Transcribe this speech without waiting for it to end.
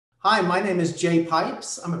Hi, my name is Jay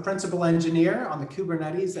Pipes. I'm a principal engineer on the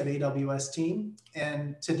Kubernetes at AWS team.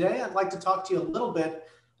 And today I'd like to talk to you a little bit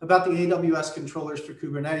about the AWS Controllers for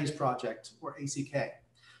Kubernetes project, or ACK.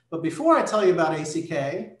 But before I tell you about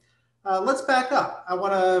ACK, let's back up. I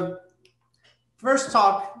want to first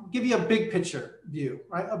give you a big picture view,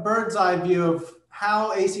 right? A bird's eye view of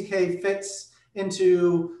how ACK fits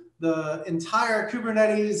into the entire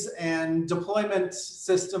Kubernetes and deployment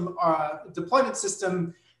system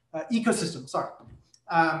ecosystem, sorry.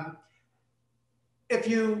 If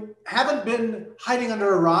you haven't been hiding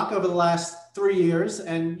under a rock over the last 3 years,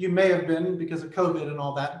 and you may have been because of COVID and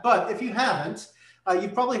all that, but if you haven't,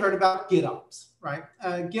 you've probably heard about GitOps, right?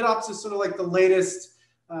 GitOps is sort of like the latest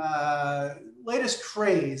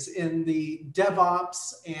craze in the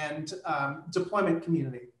DevOps and deployment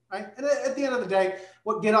community, right? And at the end of the day,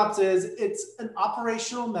 what GitOps is, it's an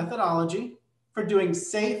operational methodology for doing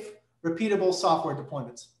safe, repeatable software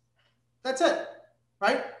deployments. That's it,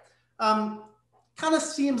 right? Kind of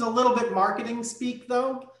seems a little bit marketing speak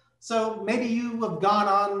though. So maybe you have gone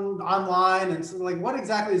online and like, what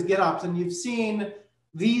exactly is GitOps? And you've seen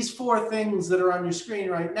these 4 things that are on your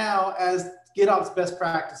screen right now as GitOps best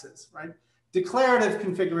practices, right? Declarative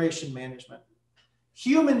configuration management.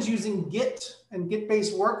 Humans using Git and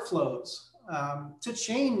Git-based workflows to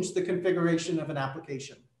change the configuration of an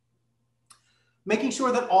application. Making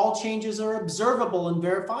sure that all changes are observable and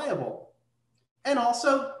verifiable. And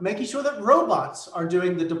also making sure that robots are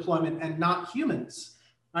doing the deployment and not humans,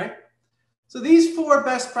 right? So these 4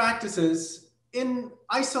 best practices in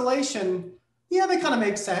isolation, yeah, they kind of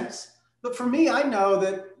make sense. But for me, I know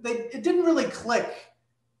that it didn't really click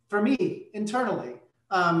for me internally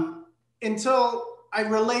until I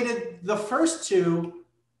related the first 2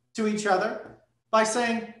 to each other by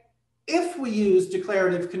saying, if we use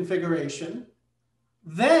declarative configuration,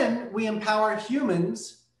 then we empower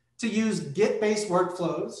humans to use Git-based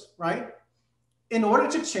workflows, right, in order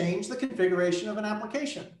to change the configuration of an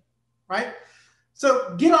application, right?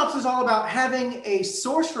 So GitOps is all about having a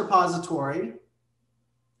source repository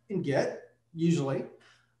in Git, usually,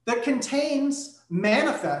 that contains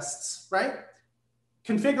manifests, right,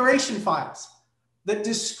 configuration files that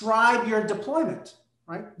describe your deployment,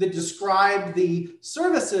 right, that describe the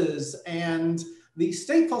services and the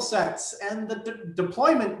stateful sets and the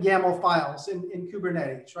deployment YAML files in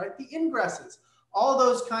Kubernetes, right? The ingresses, all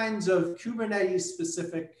those kinds of Kubernetes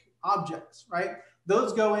specific objects, right?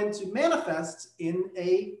 Those go into manifests in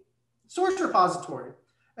a source repository.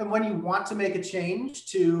 And when you want to make a change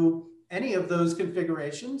to any of those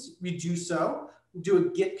configurations, you do so, do a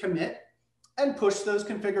git commit and push those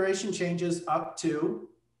configuration changes up to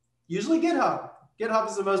usually GitHub. GitHub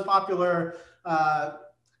is the most popular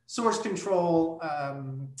source control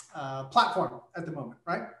platform at the moment,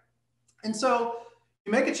 right? And so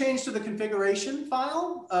you make a change to the configuration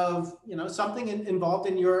file of something involved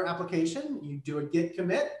in your application. You do a git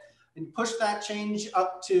commit and push that change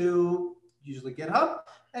up to usually GitHub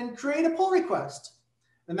and create a pull request.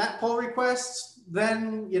 And that pull request,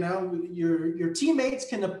 then your teammates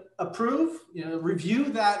can approve, review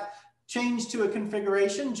that change to a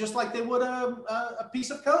configuration just like they would a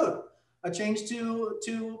piece of code. A change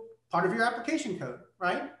to part of your application code,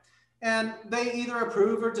 right? And they either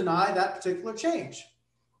approve or deny that particular change.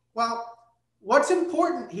 Well, what's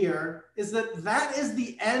important here is that is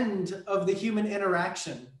the end of the human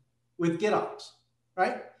interaction with GitOps,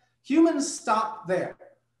 right? Humans stop there.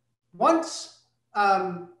 Once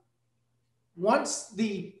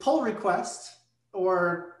the pull request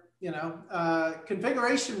or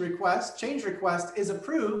configuration request, change request is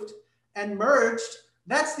approved and merged,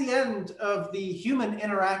 that's the end of the human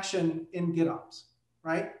interaction in GitOps,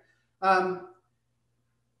 right?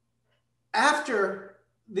 After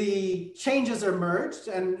the changes are merged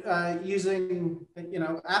and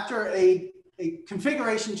after a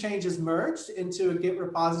configuration change is merged into a Git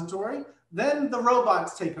repository, then the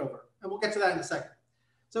robots take over. And we'll get to that in a second.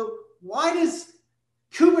 So why does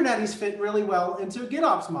Kubernetes fit really well into a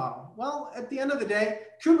GitOps model? Well, at the end of the day,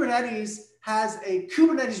 Kubernetes has a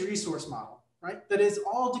Kubernetes resource model, right? That is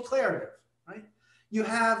all declarative, right? You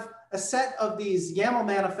have a set of these YAML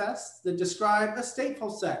manifests that describe a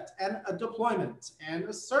stateful set and a deployment and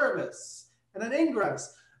a service and an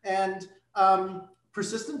ingress and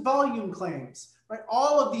persistent volume claims, right?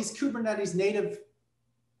 All of these Kubernetes native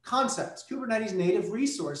concepts, Kubernetes native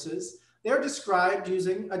resources, they're described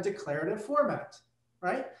using a declarative format,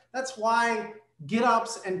 right? That's why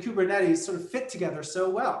GitOps and Kubernetes sort of fit together so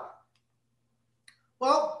well.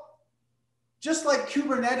 Well, just like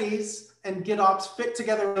Kubernetes and GitOps fit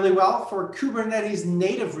together really well for Kubernetes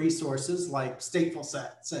native resources like stateful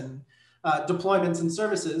sets and deployments and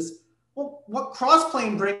services. Well, what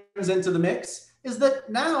Crossplane brings into the mix is that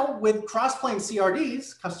now with Crossplane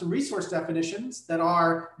CRDs, custom resource definitions that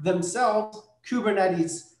are themselves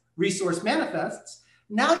Kubernetes resource manifests,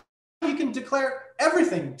 now you can declare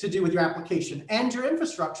everything to do with your application and your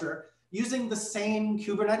infrastructure using the same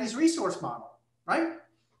Kubernetes resource model, right?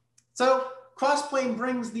 So Crossplane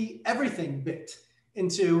brings the everything bit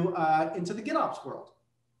into the GitOps world.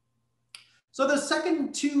 So the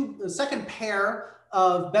second pair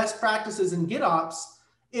of best practices in GitOps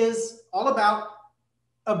is all about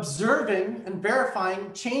observing and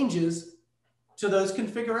verifying changes to those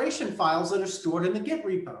configuration files that are stored in the Git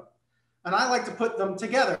repo. And I like to put them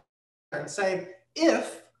together and say,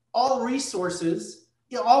 if all resource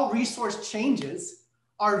changes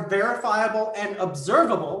are verifiable and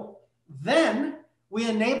observable, then we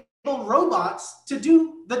enable robots to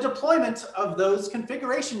do the deployment of those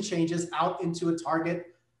configuration changes out into a target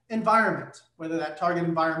environment, whether that target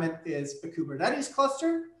environment is a Kubernetes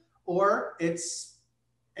cluster or it's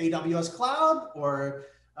AWS Cloud or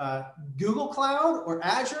Google Cloud or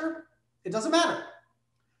Azure, it doesn't matter.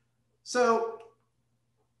 So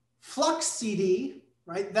Flux CD,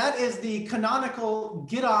 right? That is the canonical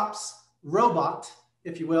GitOps robot,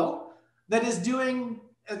 if you will, that is doing,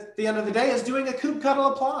 at the end of the day, is doing a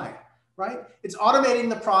kubectl apply, right? It's automating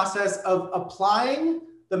the process of applying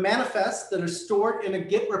the manifests that are stored in a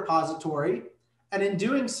Git repository, and in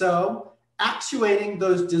doing so, actuating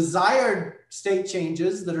those desired state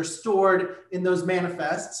changes that are stored in those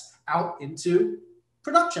manifests out into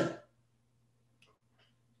production.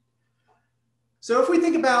 So if we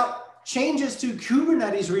think about changes to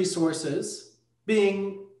Kubernetes resources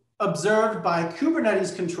being observed by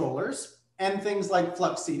Kubernetes controllers and things like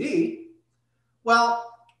Flux CD, well,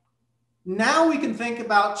 now we can think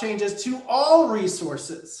about changes to all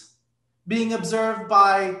resources being observed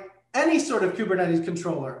by any sort of Kubernetes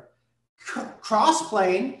controller.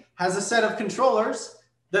 Crossplane has a set of controllers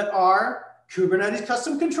that are Kubernetes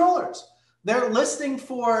custom controllers. They're listening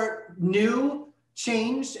for new,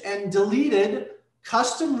 changed, and deleted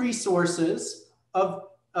custom resources of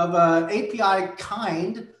an API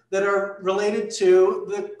kind that are related to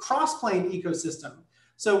the Crossplane ecosystem.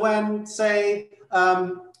 So when, say,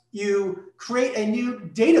 you create a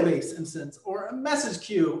new database instance or a message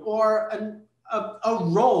queue or a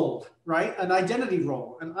role, right? An identity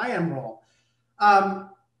role, an IAM role.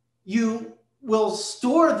 You will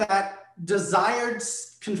store that desired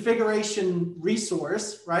configuration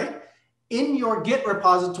resource, right, in your Git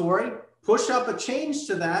repository, push up a change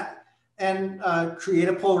to that, and create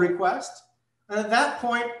a pull request. And at that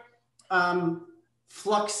point,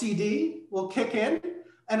 Flux CD will kick in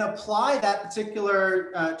and apply that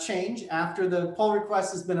particular change after the pull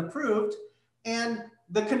request has been approved. And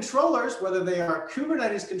the controllers, whether they are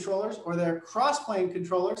Kubernetes controllers or they're Crossplane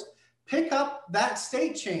controllers, pick up that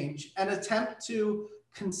state change and attempt to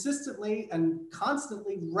consistently and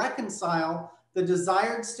constantly reconcile the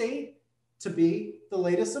desired state to be the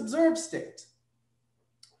latest observed state.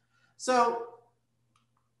 So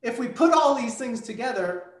if we put all these things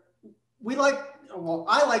together,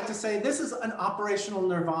 I like to say this is an operational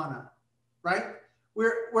nirvana, right?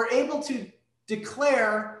 We're able to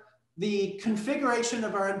declare the configuration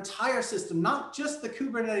of our entire system, not just the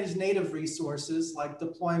Kubernetes-native resources like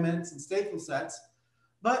deployments and stateful sets,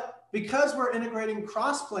 but because we're integrating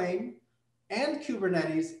Crossplane and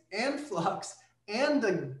Kubernetes and Flux and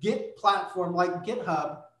a Git platform like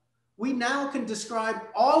GitHub, we now can describe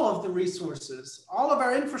all of the resources, all of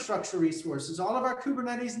our infrastructure resources, all of our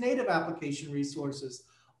Kubernetes-native application resources,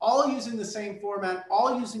 all using the same format,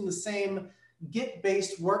 all using the same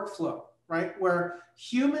Git-based workflow, right? Where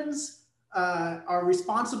humans are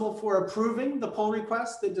responsible for approving the pull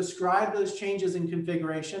requests that describe those changes in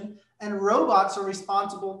configuration, and robots are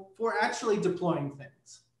responsible for actually deploying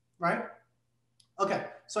things, right? Okay,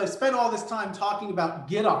 so I spent all this time talking about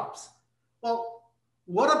GitOps. Well,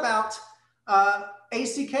 what about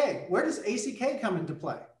ACK? Where does ACK come into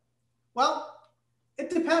play? Well, it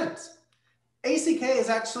depends. ACK is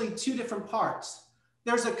actually two different parts.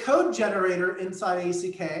 There's a code generator inside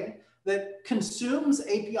ACK that consumes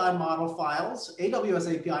API model files,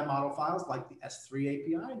 AWS API model files like the S3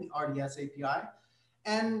 API and the RDS API,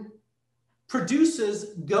 and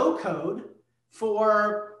produces Go code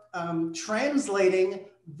for translating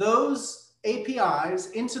those APIs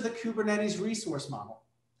into the Kubernetes resource model.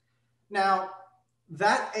 Now,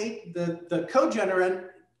 the code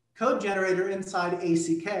generator inside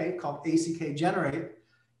ACK, called ACK Generate,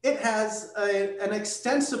 it has an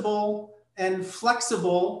extensible and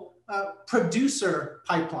flexible producer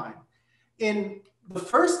pipeline. In the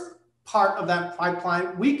first part of that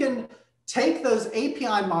pipeline, we can take those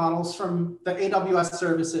API models from the AWS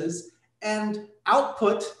services and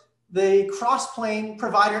output the Crossplane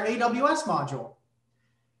provider AWS module.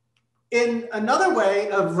 In another way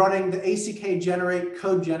of running the ACK generate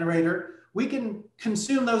code generator, we can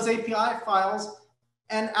consume those API files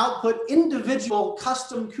and output individual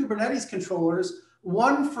custom Kubernetes controllers,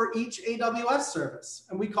 one for each AWS service.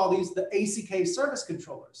 And we call these the ACK service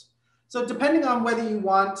controllers. So depending on whether you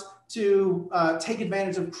want to take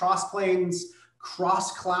advantage of Crossplane's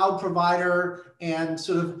cross-cloud provider and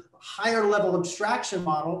sort of higher level abstraction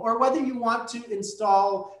model, or whether you want to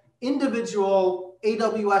install individual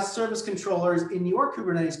AWS service controllers in your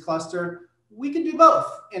Kubernetes cluster, we can do both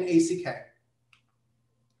in ACK.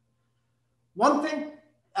 One thing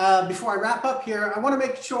before I wrap up here, I want to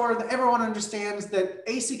make sure that everyone understands that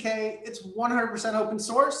ACK, it's 100% open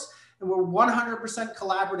source, and we're 100%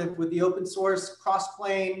 collaborative with the open source,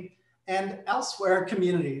 Crossplane, and elsewhere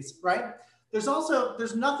communities, right? There's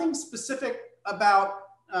nothing specific about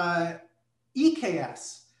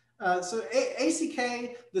EKS. So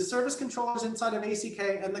ACK, the service controllers inside of ACK,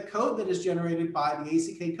 and the code that is generated by the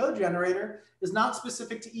ACK code generator is not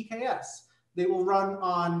specific to EKS. They will run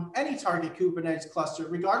on any target Kubernetes cluster,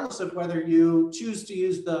 regardless of whether you choose to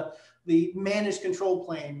use the managed control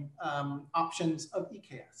plane options of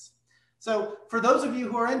EKS. So for those of you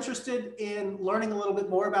who are interested in learning a little bit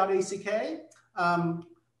more about ACK,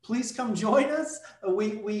 please come join us.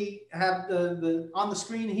 We have on the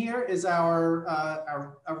screen here is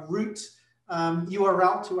our root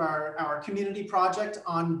URL to our community project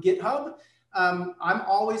on GitHub. I'm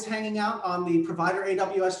always hanging out on the provider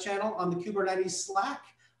AWS channel on the Kubernetes Slack.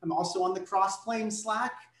 I'm also on the Crossplane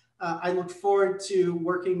Slack. I look forward to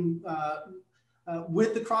working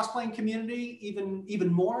with the Crossplane community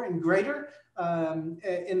even more and greater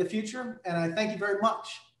in the future. And I thank you very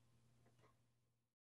much.